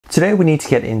Today we need to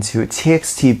get into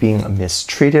TXT being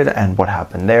mistreated and what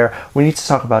happened there. We need to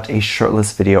talk about a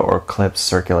shirtless video or clip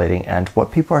circulating and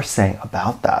what people are saying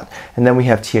about that. And then we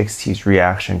have TXT's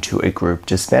reaction to a group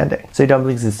disbanding. So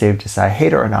Dumplings, is Dave, decide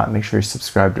hate it or not, make sure you're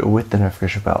subscribed with the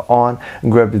notification bell on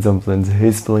and grab your Dumplings,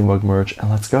 his spilling mug merch, and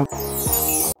let's go.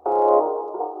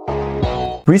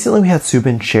 Recently, we had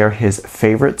Soobin share his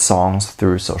favorite songs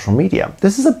through social media.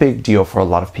 This is a big deal for a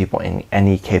lot of people in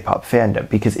any K-pop fandom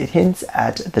because it hints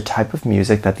at the type of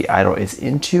music that the idol is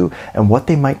into and what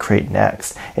they might create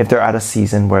next. If they're at a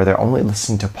season where they're only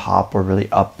listening to pop or really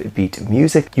upbeat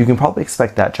music, you can probably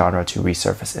expect that genre to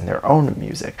resurface in their own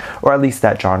music, or at least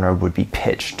that genre would be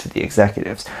pitched to the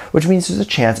executives, which means there's a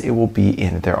chance it will be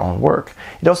in their own work.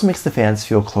 It also makes the fans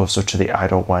feel closer to the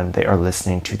idol when they are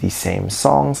listening to the same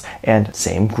songs and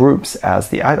same groups as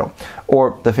the idol,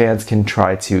 or the fans can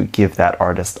try to give that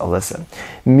artist a listen.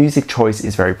 Music choice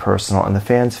is very personal and the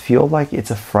fans feel like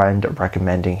it's a friend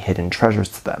recommending hidden treasures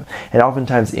to them. And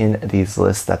oftentimes in these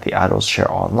lists that the idols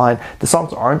share online, the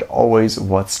songs aren't always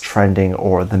what's trending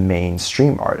or the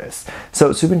mainstream artists.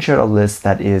 So Soobin shared a list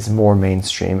that is more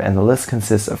mainstream, and the list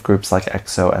consists of groups like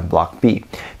EXO and Block B.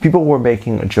 People were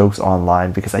making jokes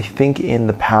online because I think in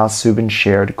the past Soobin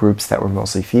shared groups that were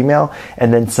mostly female,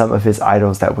 and then some of his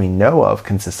idols that we know of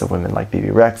consist of women like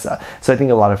BB Rexa. So I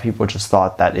think a lot of people just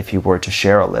thought that if he were to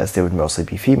share a list, it would mostly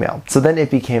be female. So then it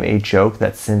became a joke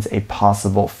that since a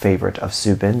possible favorite of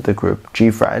Soobin, the group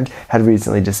GFRIEND, had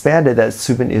recently disbanded, that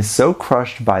Soobin is so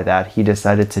crushed by that he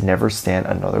decided to never stand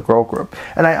another girl group.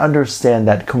 And I understand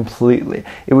that completely.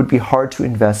 It would be hard to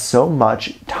invest so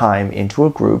much time into a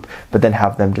group but then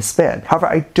have them disband. However,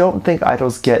 I don't think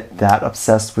idols get that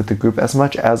obsessed with the group as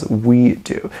much as we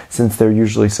do. Since they're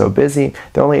usually so busy,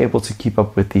 they're only able to keep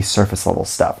up with the surface level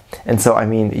stuff. And so, I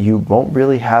mean, you won't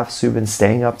really have Soobin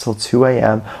staying up till 2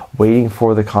 a.m. waiting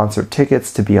for the concert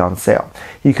tickets to be on sale.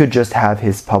 He could just have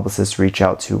his publicist reach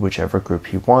out to whichever group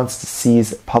he wants to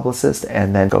seize publicist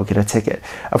and then go get a ticket.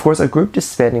 Of course, a group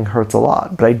disbanding hurts a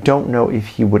lot, but I don't know if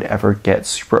he would ever get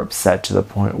super upset to the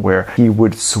point where he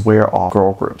would swear off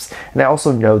girl groups. And I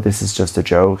also know this is just a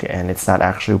joke and it's not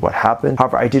actually what happened.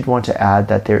 However, I did want to add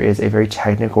that there is a very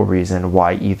technical reason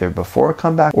why either before a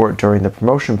comeback or during the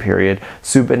promotion period,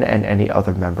 Soobin and any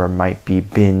other member might be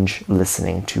binge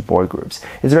listening to boy groups.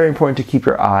 It's very important to keep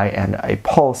your eye and a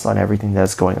pulse on everything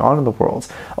that's going on in the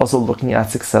world. Also looking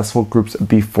at successful groups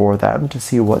before them to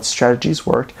see what strategies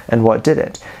worked and what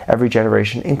didn't. Every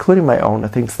generation, including my own,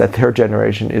 thinks that their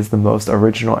generation is the most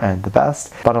original and the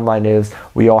best. Bottom line is,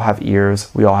 we all have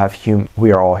ears, we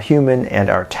are all human, and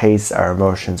our tastes, our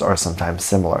emotions are sometimes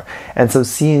similar. And so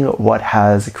seeing what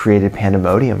has created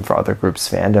pandemonium for other groups'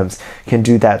 fandoms can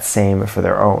do that same for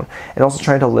their own. And also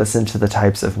trying to listen to the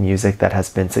types of music that has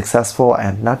been successful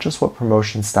and not just what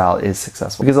promotion style is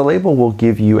successful. Because a label will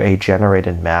give you a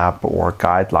generated map or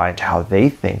guideline to how they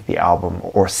think the album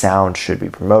or sound should be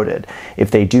promoted.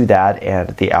 If they do that and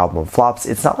the album flops,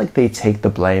 it's not like they take the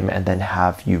blame and then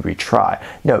have you retry.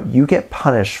 No, you get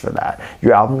punished for that.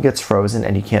 Your album gets frozen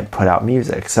and you can't put out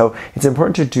music. So it's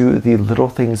important to do the little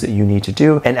things that you need to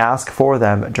do and ask for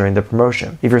them during the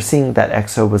promotion. If you're seeing that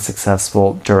EXO was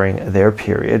successful during their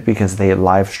period because they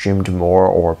live streamed more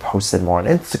or posted more on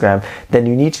Instagram, then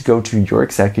you need to go to your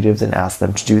executives and ask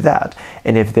them to do that.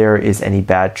 And if there is any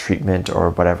bad treatment or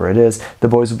whatever it is, the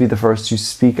boys will be the first to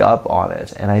speak up on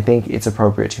it. And I think it's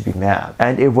appropriate to be mad.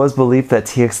 And it was believed that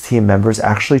TXT members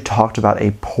actually talked about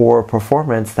a poor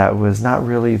performance that was not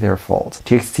really their fault.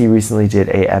 TXT recently did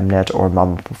a MNET or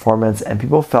Mama performance and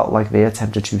people felt like they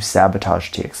attempted to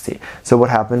sabotage TXT. So what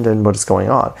happened and what is going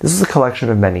on? This is a collection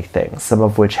of many things, some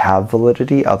of which have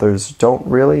validity, others don't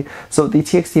really. So the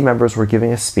TXT members were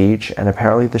giving a speech and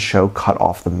apparently the show cut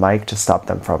off the mic to stop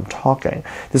them from talking.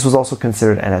 This was also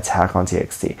considered an attack on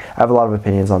TXT. I have a lot of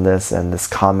opinions on this, and this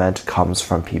comment comes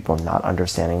from people not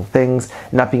understanding things,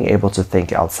 not being able to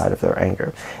think outside of their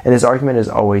anger. And this argument is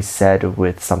always said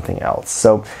with something else.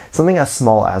 So something as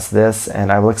small as this,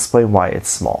 and I will explain why it's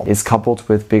small, is coupled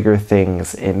with bigger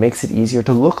things. It makes it easier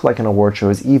to look like an award show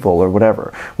is evil or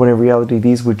whatever, when in reality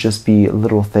these would just be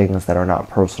little things that are not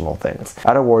personal things.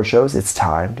 At award shows, it's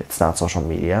timed, it's not social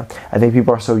media. I think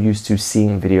people are so used to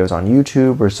seeing videos on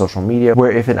YouTube or social media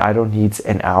where if an idol needs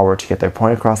an hour to get their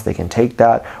point across, they can take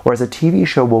that, whereas a TV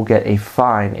show will get a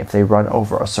fine if they run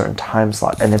over a certain time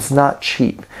slot. And it's not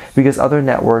cheap because other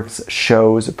networks,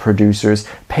 shows, producers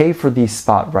pay for the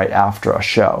spot right after a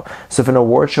show. So if an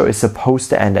award show is supposed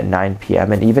to end at 9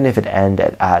 p.m. and even if it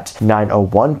ended at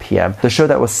 9:01 p.m., the show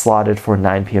that was slotted for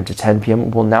 9 p.m. p.m. to 10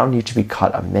 p.m. will now need to be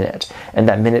cut a minute, and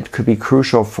that minute could be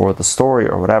crucial for the story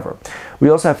or whatever. We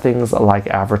also have things like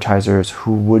advertisers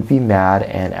who would be mad,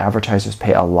 and advertisers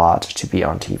pay a lot to be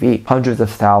on TV, hundreds of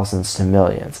thousands to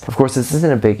millions. Of course, this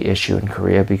isn't a big issue in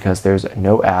Korea because there's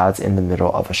no ads in the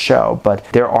middle of a show, but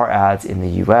there are ads in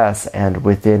the US, and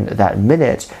within that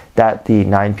minute that the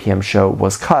 9 p.m. show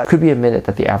was cut could be a minute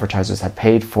that the advertisers had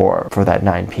paid for that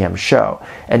 9 p.m. show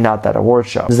and not that award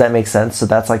show. Does that make sense? So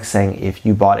that's like saying if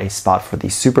you bought a spot for the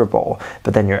Super Bowl,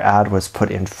 but then your ad was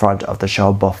put in front of the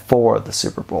show before the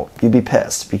Super Bowl, you'd be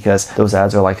pissed because those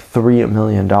ads are like $3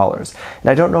 million. And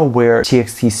I don't know where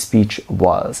TXT's speech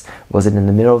was. Was it in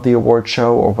the middle of the award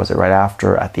show or was it right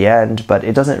after at the end? But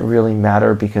it doesn't really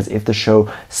matter because if the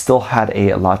show still had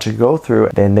a lot to go through,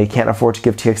 then they can't afford to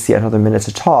give TXT another minute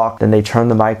to talk. Then they turn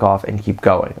the mic off and keep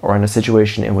going. Or in a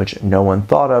situation in which no one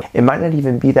thought of, it might not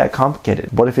even be that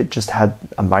complicated. What if it just had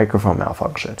a microphone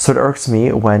malfunction? So it irks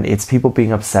me when it's people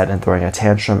being upset and throwing a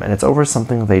tantrum and it's over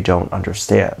something they don't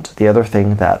understand. The other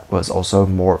thing that was also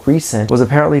more recent was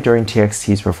apparently during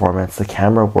TXT's performance, the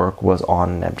camera work was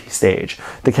on an empty stage.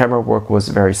 The camera work was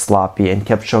very sloppy and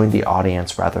kept showing the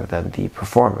audience rather than the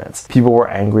performance. People were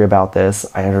angry about this.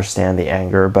 I understand the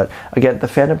anger, but again, the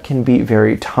fandom can be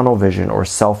very tunnel vision or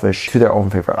selfish to their own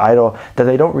favorite idol that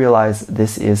they don't realize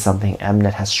this is something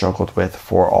MNET has struggled with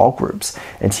for all groups,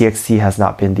 and TXT has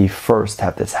not been the first to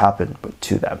have this happen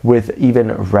to them, with even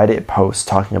Reddit posts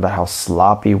talking about how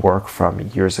sloppy work from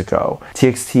years ago.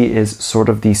 TXT is sort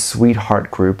of the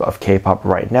sweetheart group of K-pop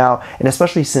right now, and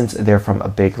especially since they're from a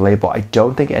big label, I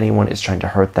don't think anyone is trying to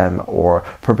hurt them or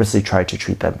purposely try to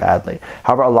treat them badly.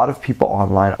 However, a lot of people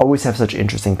online always have such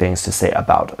interesting things to say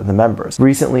about the members.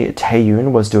 Recently,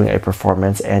 Taehyun was doing a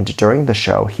performance, and during the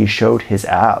show, he showed his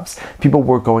abs. People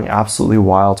were going absolutely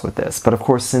wild with this, but of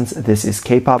course, since this is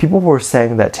K-pop, people were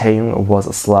saying that Taehyun was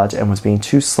a slut and was being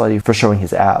too slutty for showing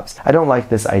his abs. I don't like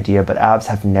this idea, but abs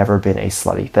have never been a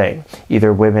slutty thing.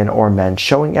 Either women or men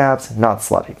showing abs, not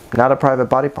slutty. Not a private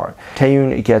body part.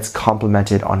 Taehyun gets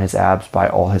complimented on his abs by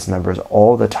all his members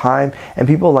all the time, and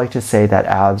people like to say that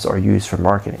abs are used for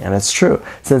marketing, and it's true.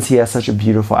 Since he has such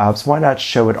beautiful abs, why not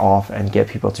show it off and get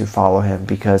people to follow him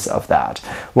because of that?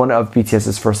 One of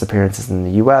BTS's first appearances in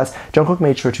the US, Jungkook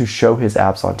made sure to show his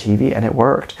abs on TV, and it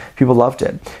worked. People loved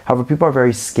it. However, people are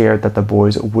very scared that the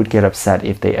boys would get upset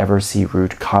if they ever see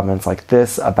rude comments like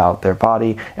this about their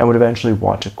body and would eventually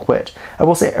want to quit. I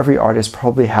will say every artist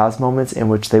probably has moments in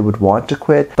which they would want to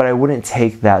quit, but I wouldn't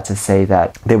take that to say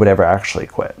that they would ever actually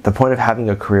quit. The point of having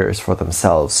a career is for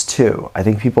themselves too. I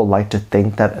think people like to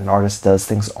think that an artist does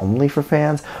things only for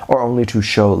fans or only to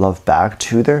show love back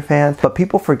to their fans, but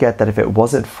people forget that if it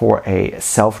wasn't for a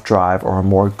self-drive or a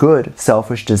more good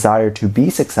selfish desire to be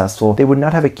successful, they would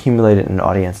not have accumulated an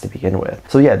audience to begin with.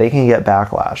 So yeah, they can get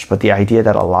backlash, but the idea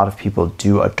that a lot of people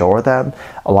do adore them,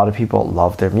 a lot of people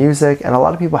love their music, and a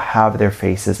lot of people have their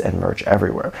faces and merch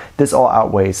everywhere. This all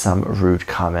outweighs some rude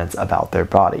comments about their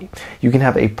body. You can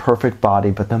have a perfect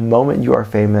body, but the moment you are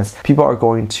famous, people are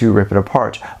going to rip it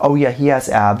apart. Oh yeah, he has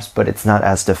abs, but it's not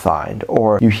as defined.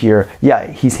 Or you hear,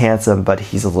 yeah, he's handsome, but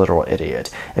he's a literal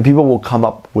idiot. And people will come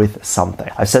up with something.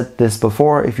 I've said this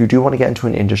before, if you do want to get into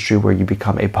an industry where you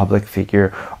become a public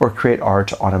figure or create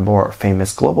art on a more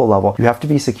famous global level, you have to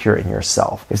be secure in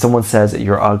yourself. If someone says that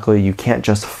you're ugly, you can't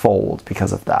just fold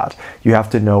because of that. You have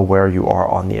to know where you are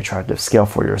on the attractive scale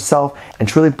for yourself and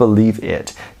truly believe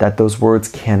it, that those words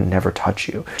can never touch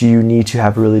you. Do you need to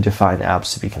have really defined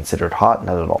abs to be considered hot?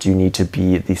 Not at all. Do you need to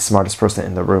be the smartest person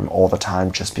in the room all the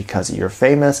time just because you're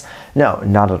famous? No,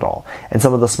 not at all. And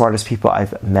some of the smartest people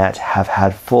I've met have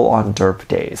had full-on derp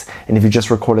days, and if you just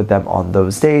recorded them on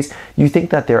those days, you think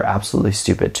that they're absolutely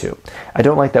stupid too. I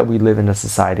don't like that we live in a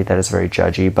society that is very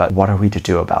judgy, but what are we to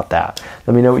do about that?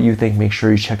 Let me know what you think. Make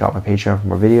sure you check out my Patreon for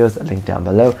more videos, link down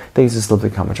below. Thanks, just leave the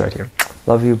comments right here.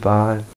 Love you, bye.